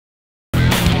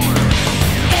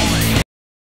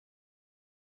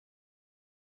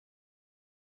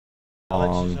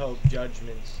Let's just hope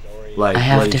Judgment's story. I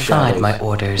have defied my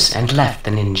orders and left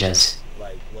the ninjas.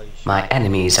 My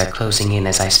enemies are closing in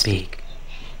as I speak.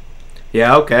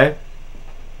 Yeah, okay.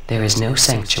 There is no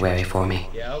sanctuary for me.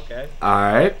 Yeah, okay.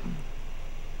 Alright.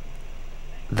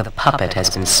 The puppet has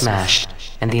been smashed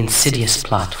and the insidious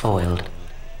plot foiled.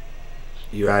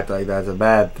 You act like that's a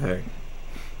bad thing.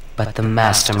 But the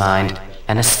mastermind,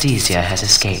 Anesthesia, has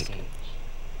escaped.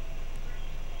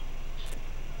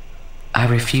 I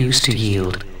refuse to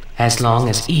yield as long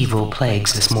as evil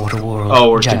plagues this mortal world. Oh,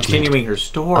 we're Judgment, continuing her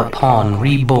story. a pawn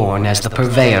reborn as the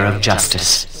purveyor of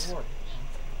justice.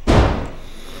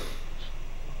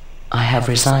 I have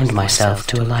resigned myself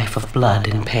to a life of blood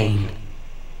and pain.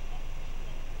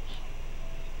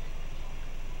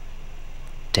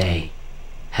 Day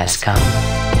has come.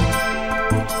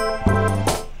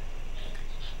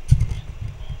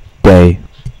 Day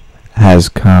has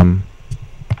come.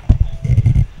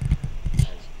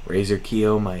 Razor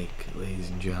Keo Mike, ladies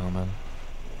and gentlemen.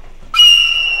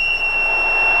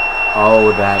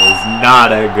 Oh, that is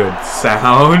not a good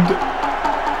sound.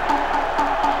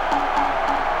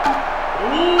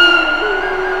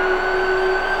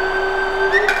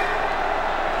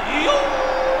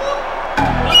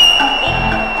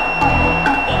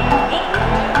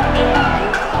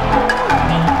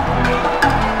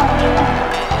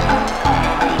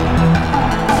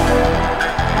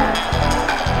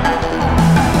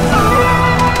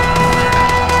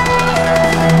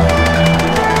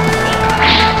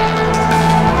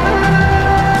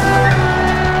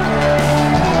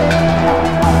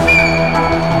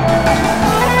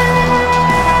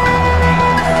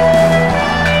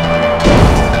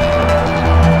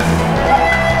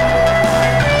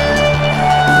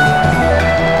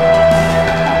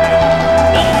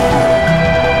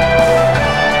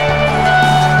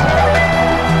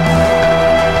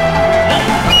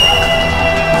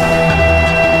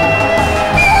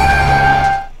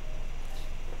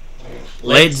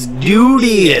 Let's do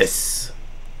this!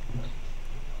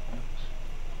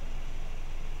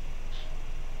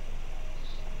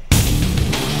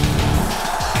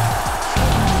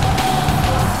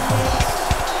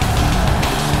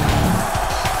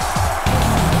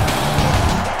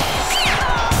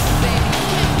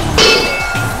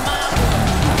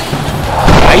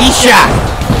 Aisha!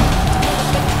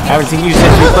 Haven't seen you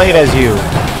since we played as you.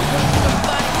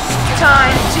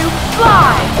 Time to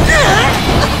fly!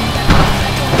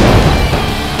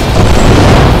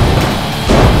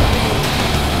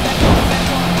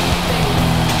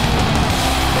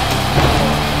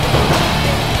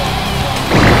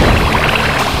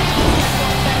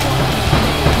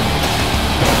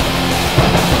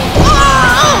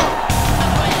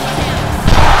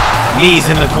 Knees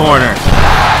in the corner.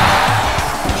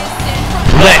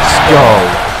 Let's go.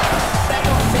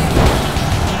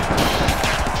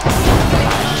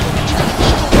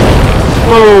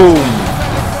 Boom.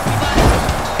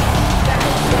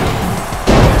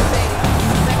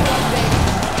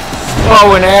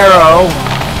 Bow and arrow.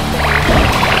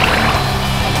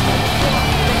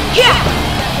 Yeah!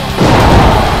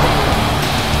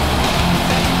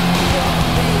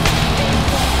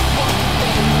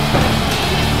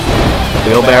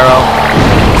 Wheelbarrow,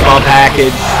 small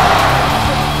package.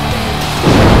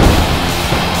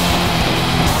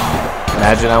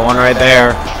 Imagine that one right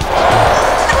there.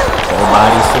 Full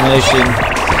body submission.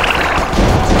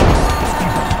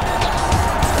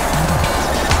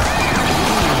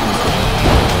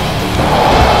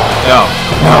 No,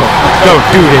 no, don't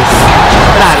do this.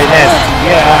 Not in this.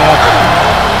 Yeah.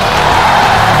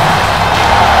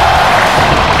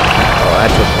 I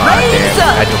took a lot of damage.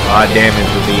 I took a lot of damage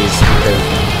with these.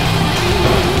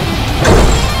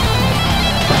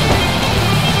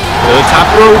 To the top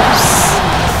ropes.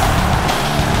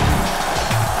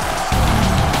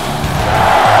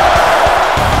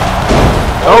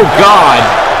 Oh God!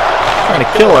 I'm trying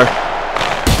to kill her.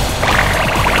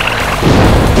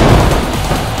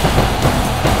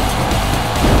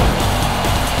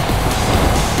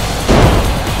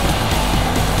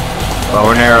 Bow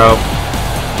and arrow.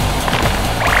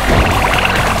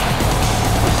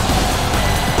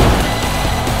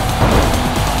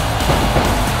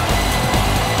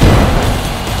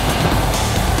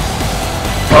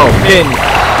 Oh, pin!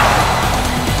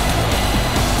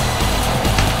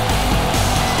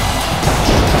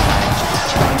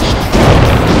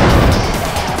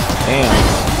 Damn.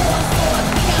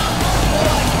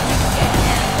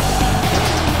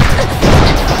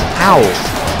 Ow!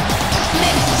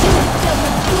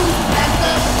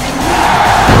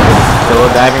 Still a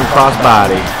diving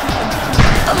crossbody.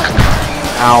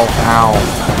 Ow, ow.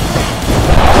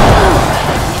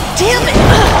 Damn it!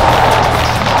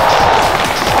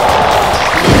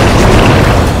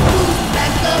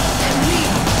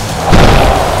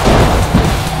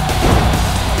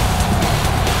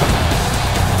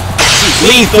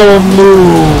 Lethal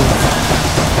move!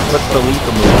 What's the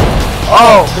lethal move?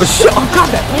 Oh, oh god,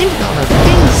 that landed on her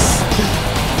face!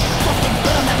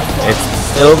 It's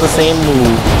still the same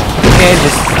move. You can't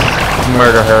just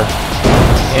murder her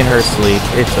in her sleep.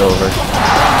 It's over.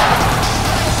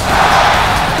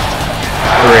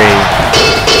 3.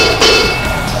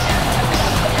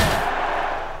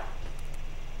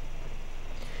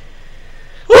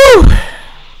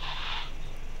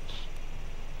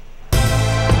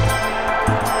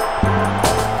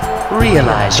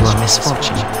 Realize your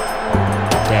misfortune.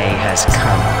 The day has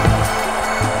come.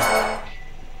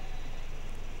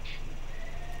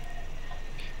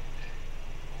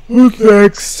 Who's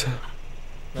next?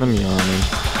 I'm yawning.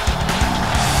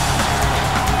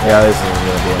 Yeah, this is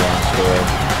gonna be a long story.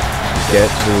 Get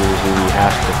to who we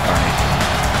have to find.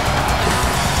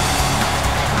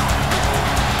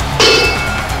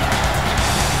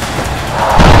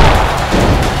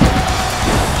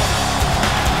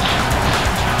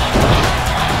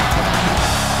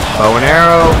 Bow and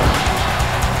arrow.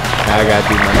 Now I gotta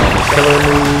do my normal killer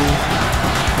move.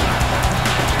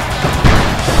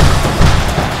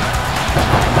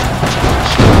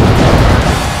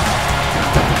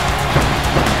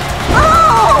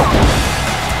 Oh!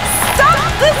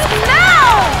 Stop this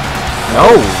now!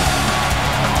 No!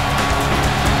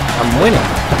 I'm winning.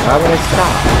 Why would I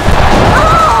stop?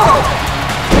 Oh!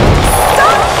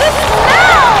 Stop this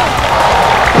now!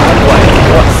 What?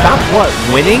 Stop what?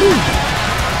 Winning?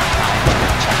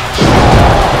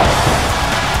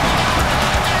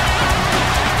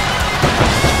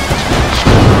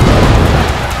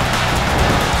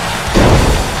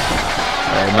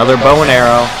 Another bow and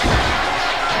arrow.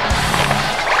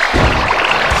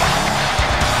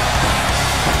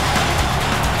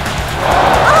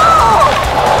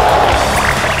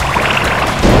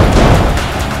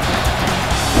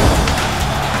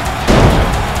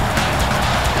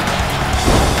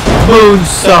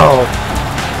 Moonsault.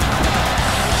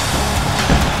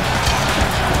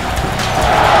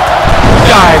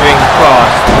 Diving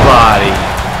cross body.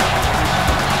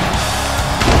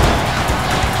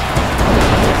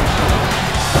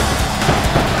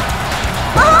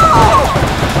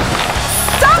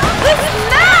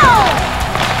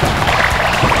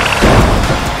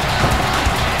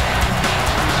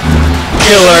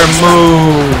 Killer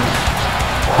move.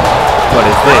 What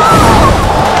is this?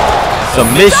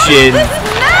 Submission.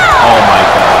 Oh my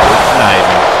god, it's not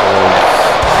even close.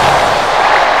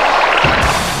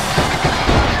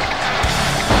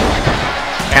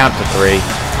 Count to 3.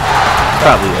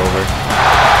 Probably over.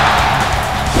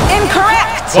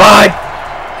 Incorrect. What?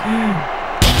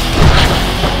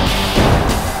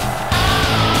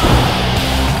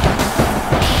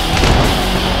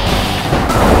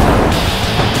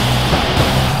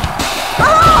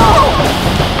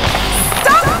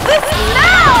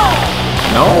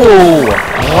 No,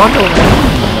 I want to win.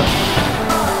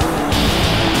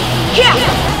 Yeah.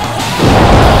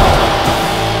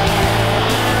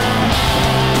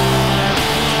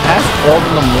 Past 12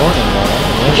 in the morning, man.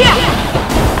 Yeah.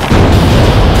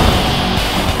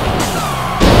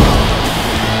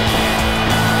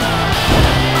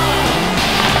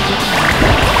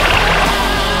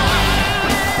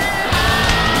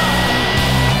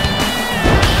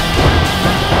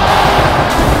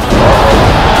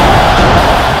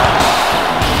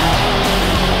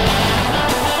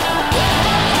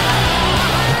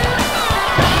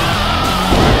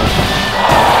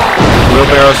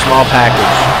 Wheelbarrow small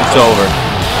package. It's over.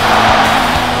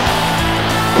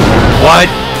 What?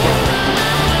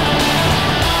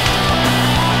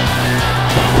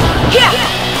 Yeah.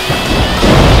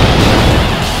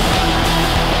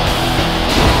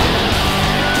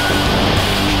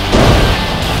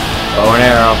 Bow and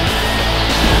arrow.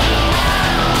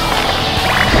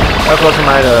 How close am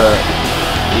I to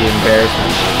the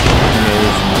embarrassment?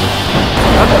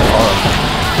 Not that far.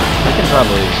 I can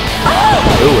probably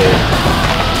do it.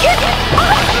 Get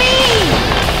off me!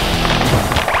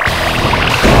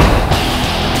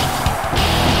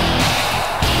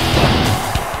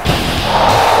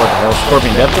 What the hell?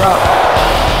 Scorpion death drop?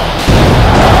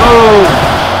 Oh!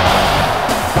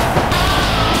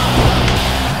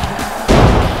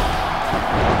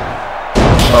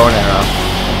 Bow and arrow.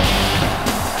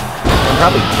 I'll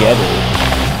probably get it.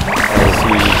 As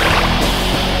he...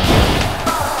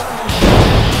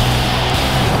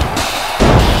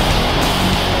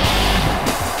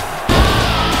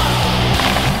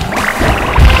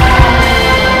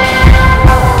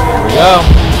 Go.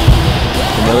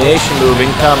 Humiliation move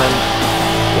incoming.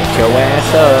 Get your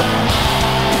ass up.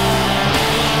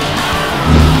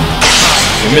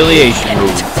 Humiliation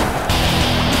move.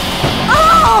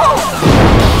 Oh!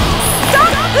 Stop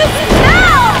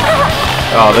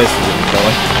Oh, this isn't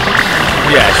going.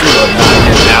 Yeah, she was not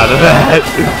getting out of that.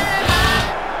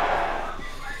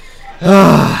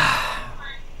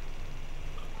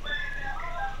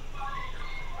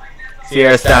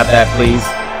 Sierra, stop that, please.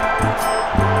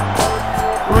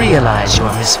 Realize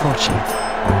your misfortune.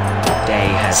 Day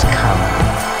has come.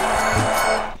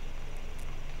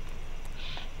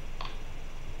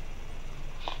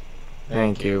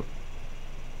 Thank you.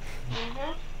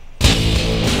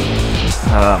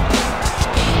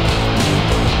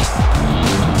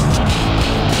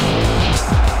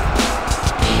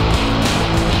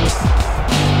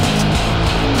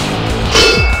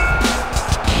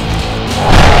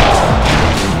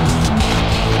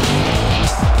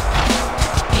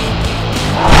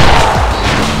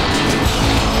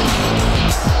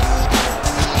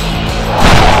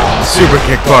 Super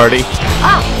kick party.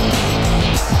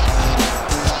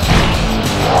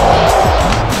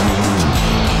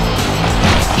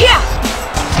 Yeah.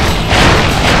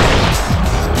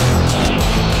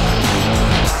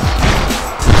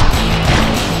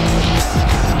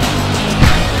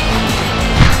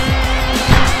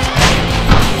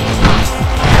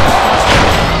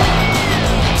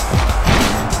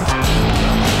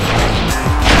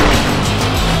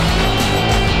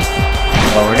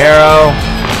 Forward arrow.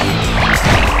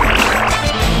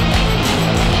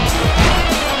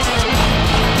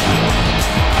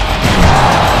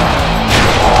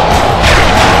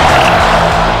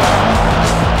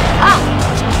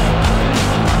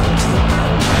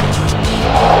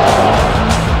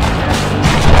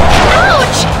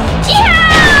 Ouch! Yeah!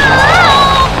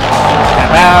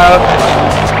 Tap out.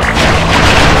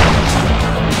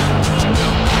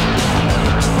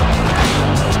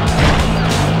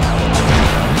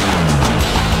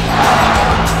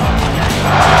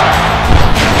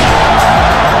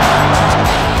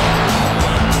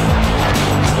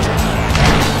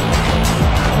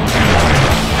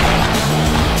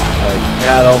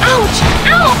 Cattle. Ouch!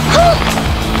 Ow!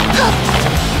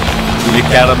 Do the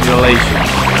cattle mutilation.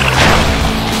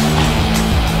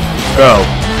 Go.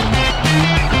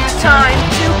 Time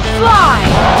to fly!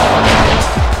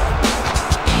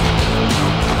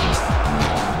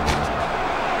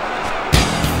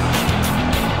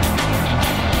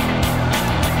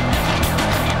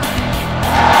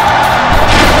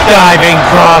 Diving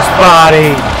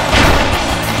crossbody.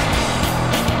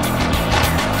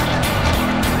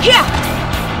 Yeah!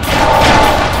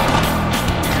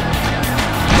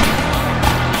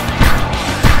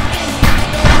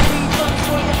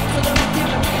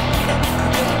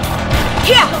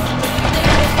 Yeah!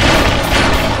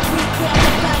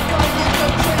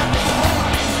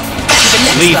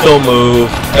 Lethal move.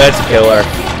 That's a killer.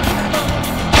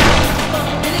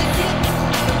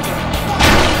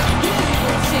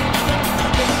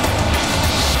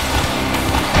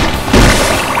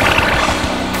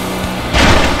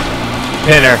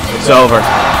 Pinner. It's over.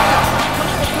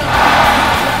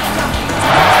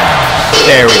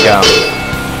 There we go.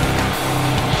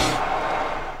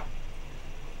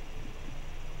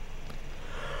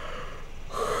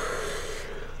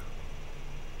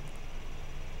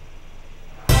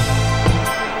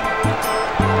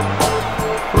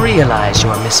 Realize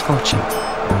your misfortune.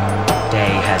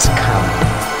 Day has come.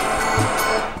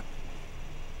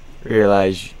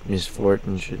 Realize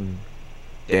misfortune.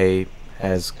 Day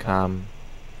has come.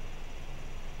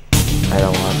 I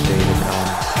don't want day to come.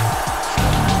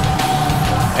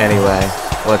 Anyway,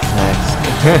 what's next?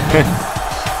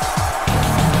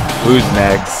 Who's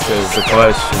next is the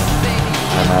question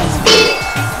I'm asking.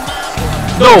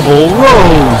 Noble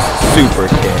Rose! Super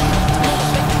kick.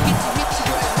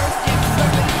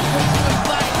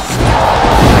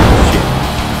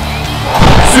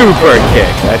 Super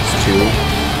kick, that's 2.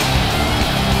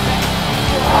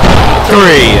 3,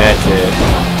 that's it.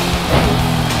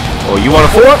 Oh, you want a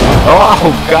 4?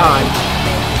 Oh, God.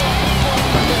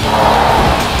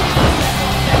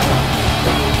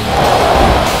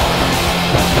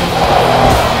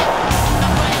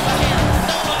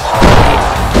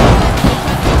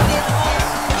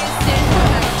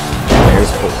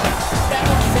 There's 4.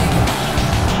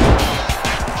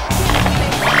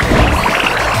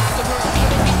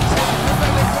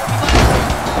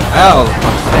 Oh,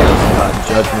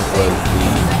 Judgment was the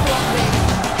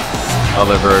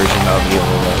other version of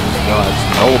Evil Rose. No, it's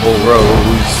Noble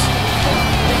Rose.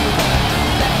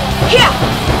 Yeah!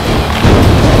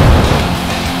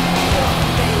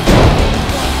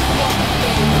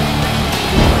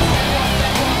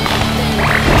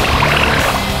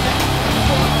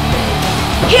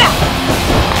 Yeah!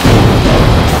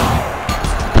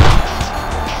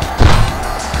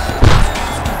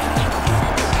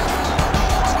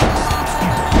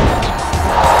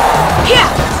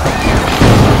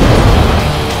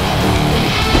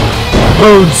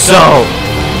 Moonsault!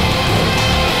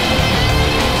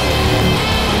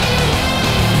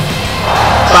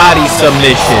 Body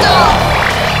submission!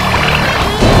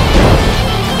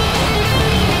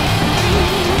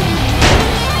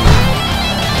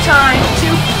 Time to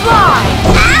fly!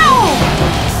 Ow!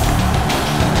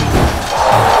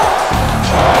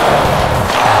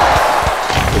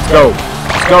 Let's go!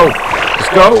 Let's go! Let's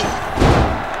go!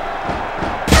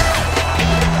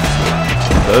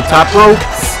 To the top rope!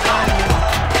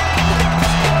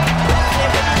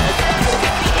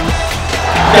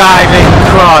 Diving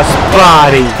cross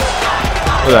body!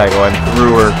 Look at that going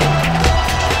through her.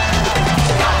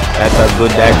 That's how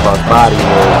good that cross body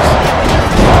was.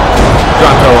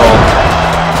 Drop toe hold.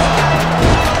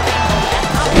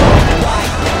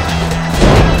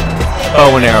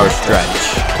 Bow and arrow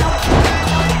stretch.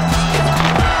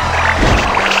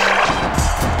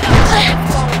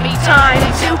 Time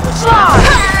to fly!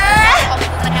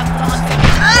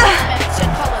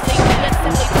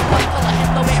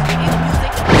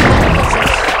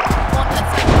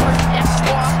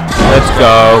 Let's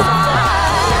go.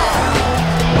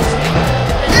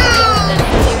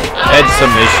 Head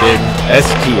submission.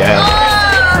 STF.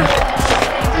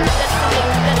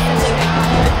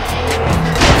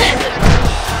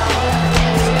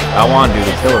 I want to do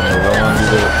the killer move. I want to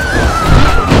do the...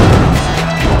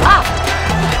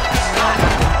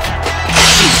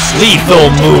 Lethal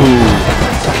move.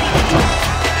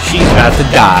 She's about to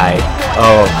die.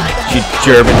 Oh, she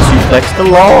German suplexed the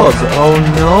log. Oh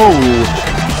no.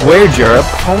 Where'd your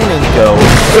opponent go?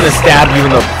 I'm gonna stab you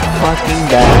in the fucking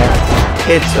back.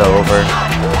 It's over.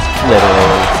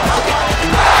 Literally.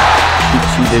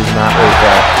 She does not wake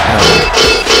up. No.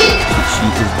 She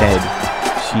is dead.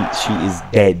 She is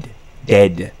dead.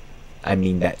 Dead. I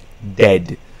mean that.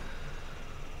 Dead.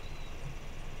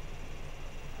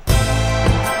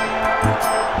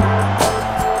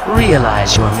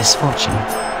 Realize your misfortune.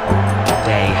 The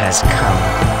day has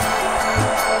come.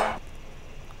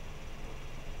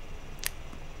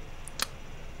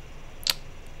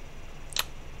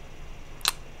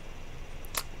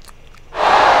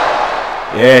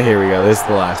 Yeah, here we go. This is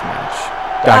the last match.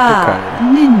 Dr. Cutter.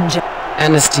 Ninja.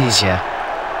 Anesthesia.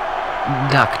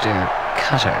 Dr.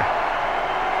 Cutter.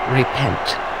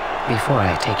 Repent before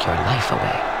I take your life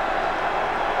away.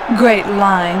 Great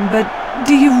line, but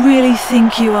do you really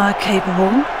think you are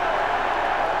capable?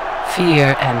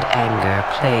 Fear and anger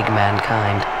plague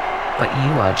mankind, but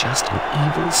you are just an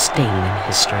evil stain in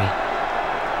history.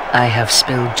 I have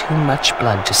spilled too much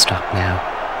blood to stop now.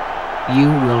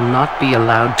 You will not be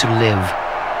allowed to live.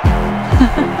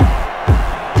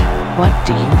 What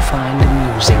do you find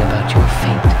amusing about your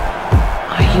fate?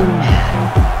 Are you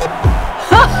mad?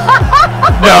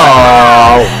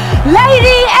 No!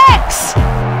 Lady X!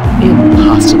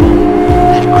 Impossible.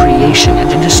 That creation had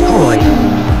been destroyed.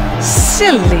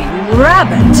 Silly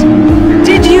rabbit.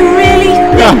 Did you really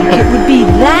think it would be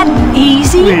that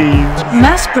easy?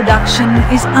 Mass production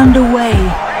is underway.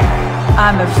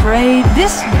 I'm afraid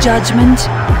this judgment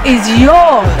is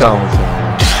yours. Don't.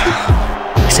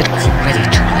 Is it already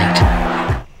too late?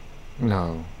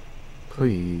 No.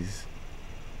 Please.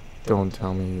 Don't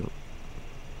tell me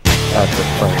that's a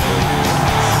fight.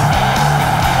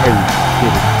 Are you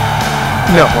kidding?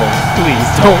 No, please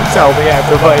don't tell me I have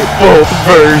to fight both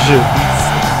versions.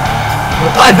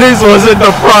 This wasn't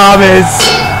the promise.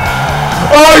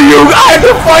 Oh, I have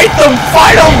to fight the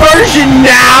final version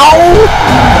now?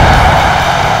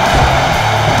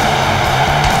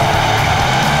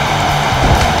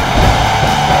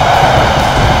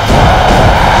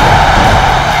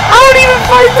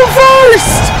 Fight the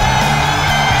first!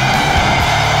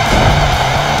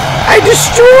 I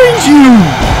destroyed you!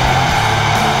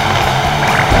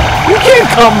 You can't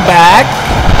come back!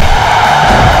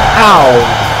 Ow!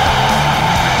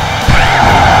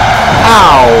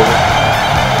 Ow!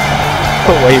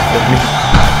 Away from me.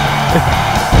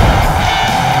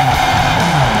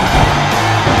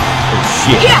 Oh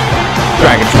shit. Yeah.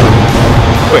 Dragon Troop.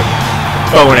 Quick.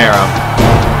 Bow and arrow.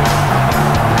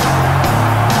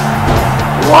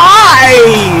 Why?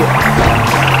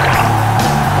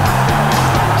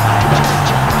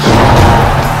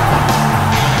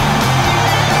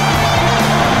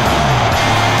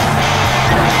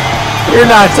 You're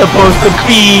not supposed to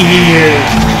be here.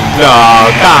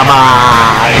 No, come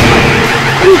on.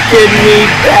 You kidding me?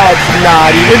 That's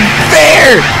not even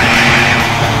fair.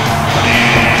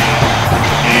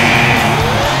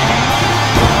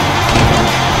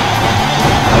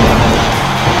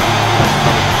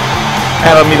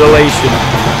 Cattle mutilation.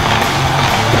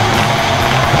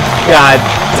 God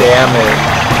damn it.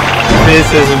 This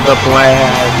isn't the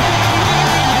plan.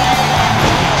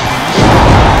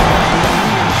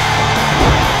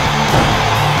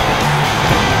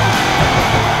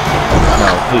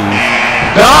 please.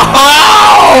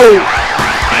 No!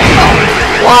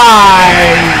 Why?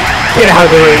 Get out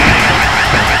of the ring.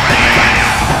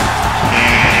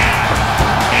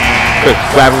 Good.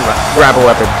 Grab a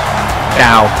weapon.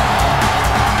 Now.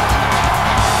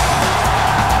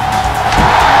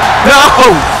 No!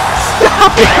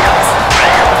 Stop it!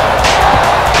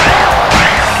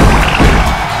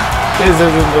 This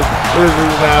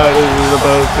isn't how this is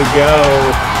supposed to go.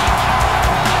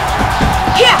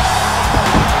 Yeah.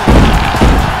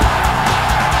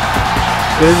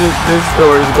 This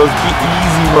story is supposed to be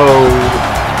easy mode.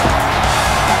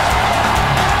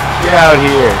 Get out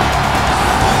here.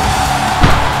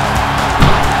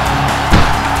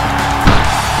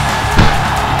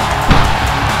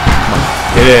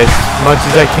 It is as much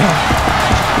as I can.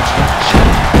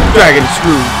 Dragon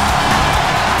screw.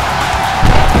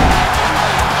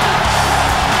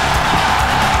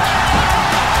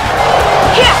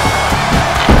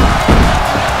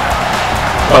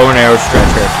 Bow and arrow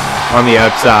stretcher on the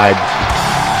outside.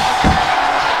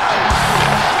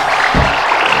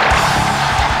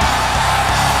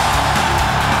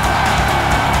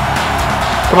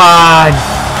 Come on!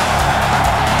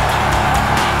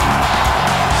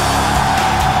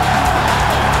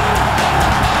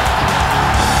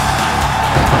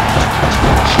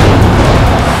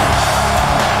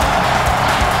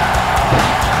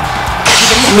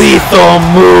 Lethal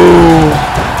move!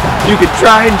 You could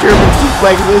try and German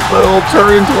suplex this, but it'll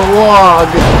turn into a log.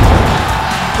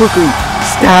 Quickly,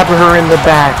 stab her in the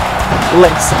back.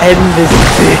 Let's end this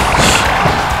bitch.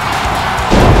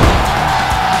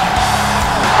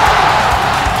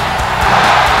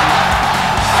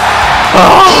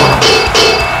 Oh,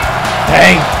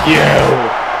 thank you.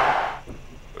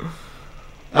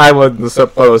 I wasn't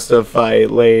supposed to fight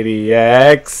Lady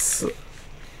X.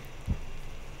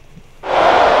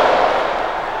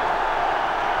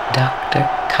 Dr.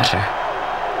 Cutter.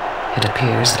 It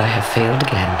appears that I have failed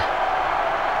again.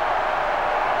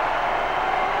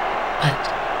 But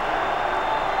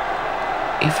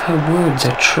if her words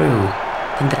are true,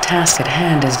 then the task at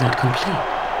hand is not complete.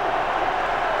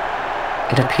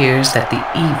 It appears that the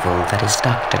evil that is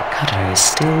Dr. Cutter is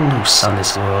still loose on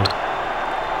this world.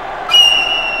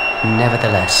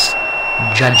 Nevertheless,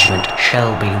 judgment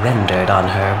shall be rendered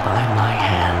on her by my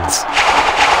hands.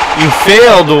 You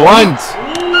failed once!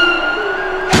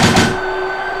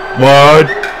 What?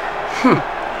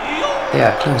 They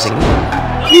are closing in.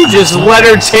 You just let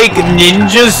her take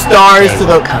ninja stars to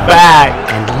the back.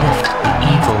 And lift the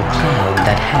evil cloud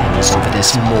that hangs over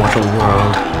this mortal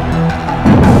world.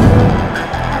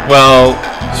 Well,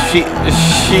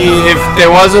 if there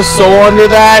was a soul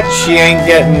under that, she ain't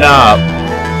getting up.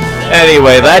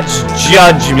 Anyway, that's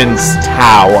Judgment's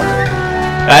Tower.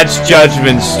 That's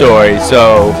Judgment's story.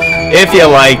 So, if you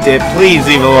liked it, please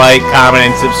leave a like, comment,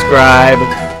 and subscribe.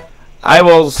 I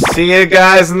will see you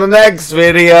guys in the next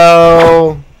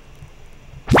video.